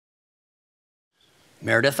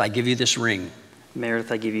Meredith, I give you this ring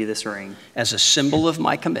Meredith, I give you this ring as a symbol of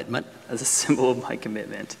my commitment. as a symbol of my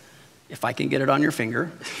commitment. If I can get it on your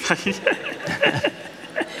finger.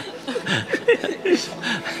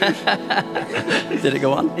 Did it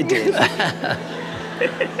go on? It did.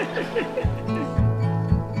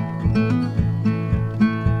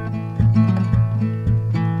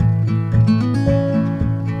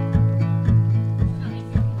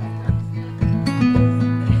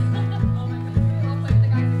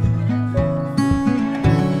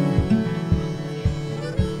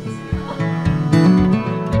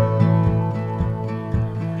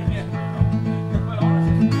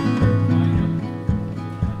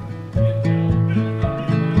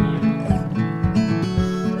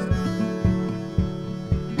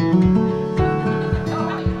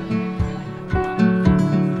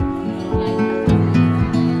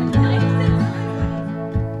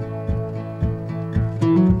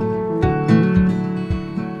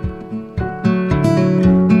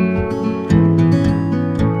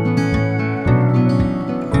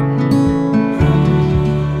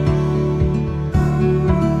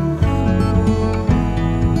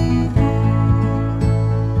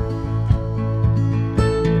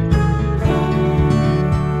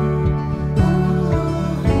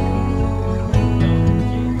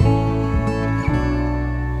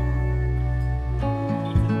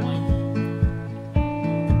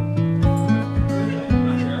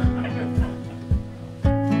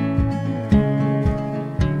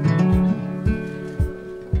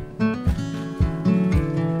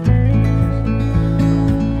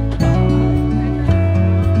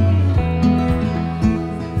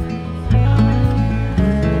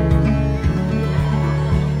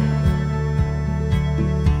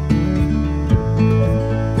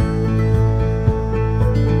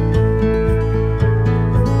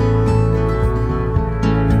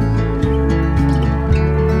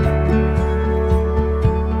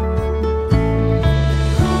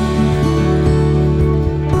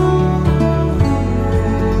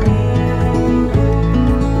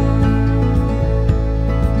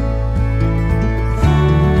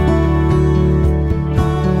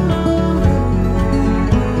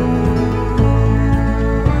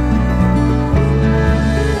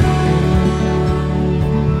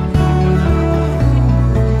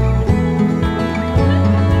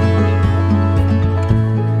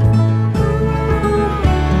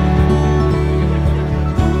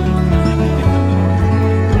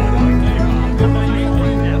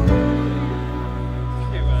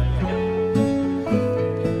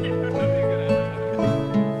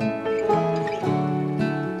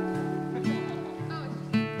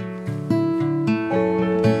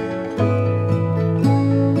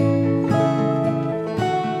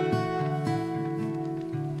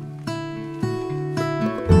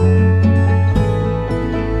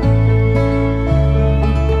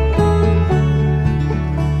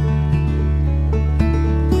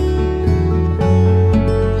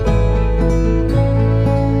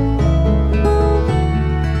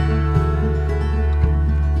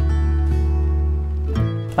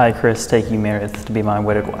 I, Chris, take you, Meredith, to be my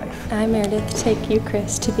wedded wife. I, Meredith, take you,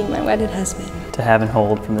 Chris, to be my wedded husband. To have and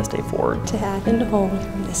hold from this day forward. To have and to hold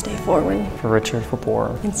from this day forward. For richer, for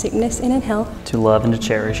poorer. In sickness and in health. To love and to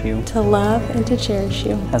cherish you. To love and to cherish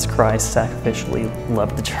you. As Christ sacrificially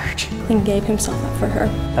loved the church. And gave himself up for her.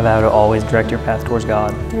 I vow to always direct your path towards God.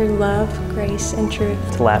 Through love, grace, and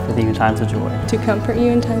truth. To laugh with you in times of joy. To comfort you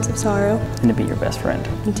in times of sorrow. And to be your best friend.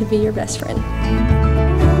 And to be your best friend.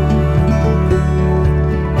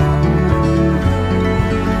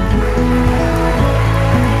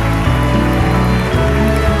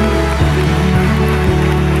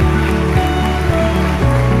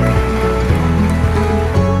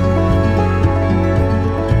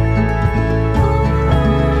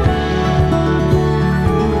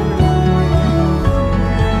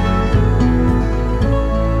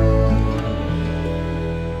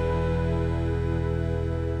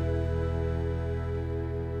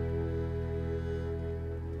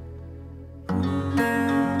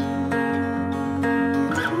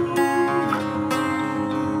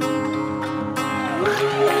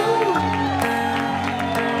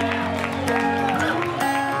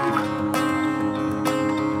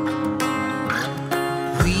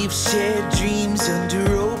 We've shared dreams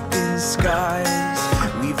under open skies.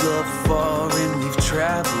 We've loved far and we've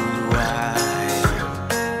traveled wide.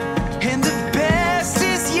 And the best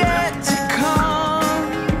is yet to come.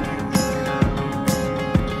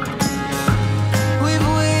 We've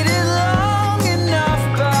waited long enough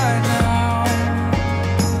by now.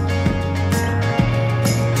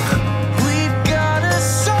 We've got a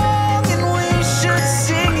song and we should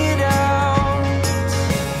sing it out.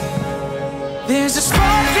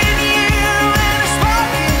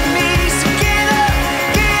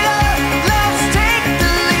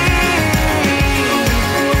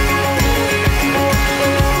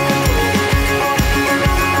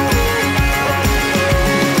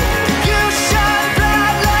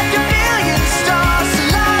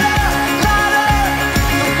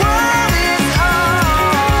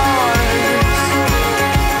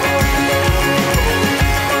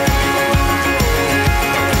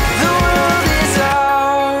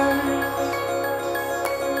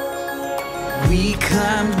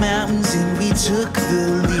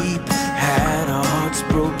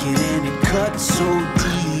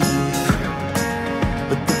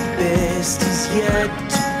 best is yet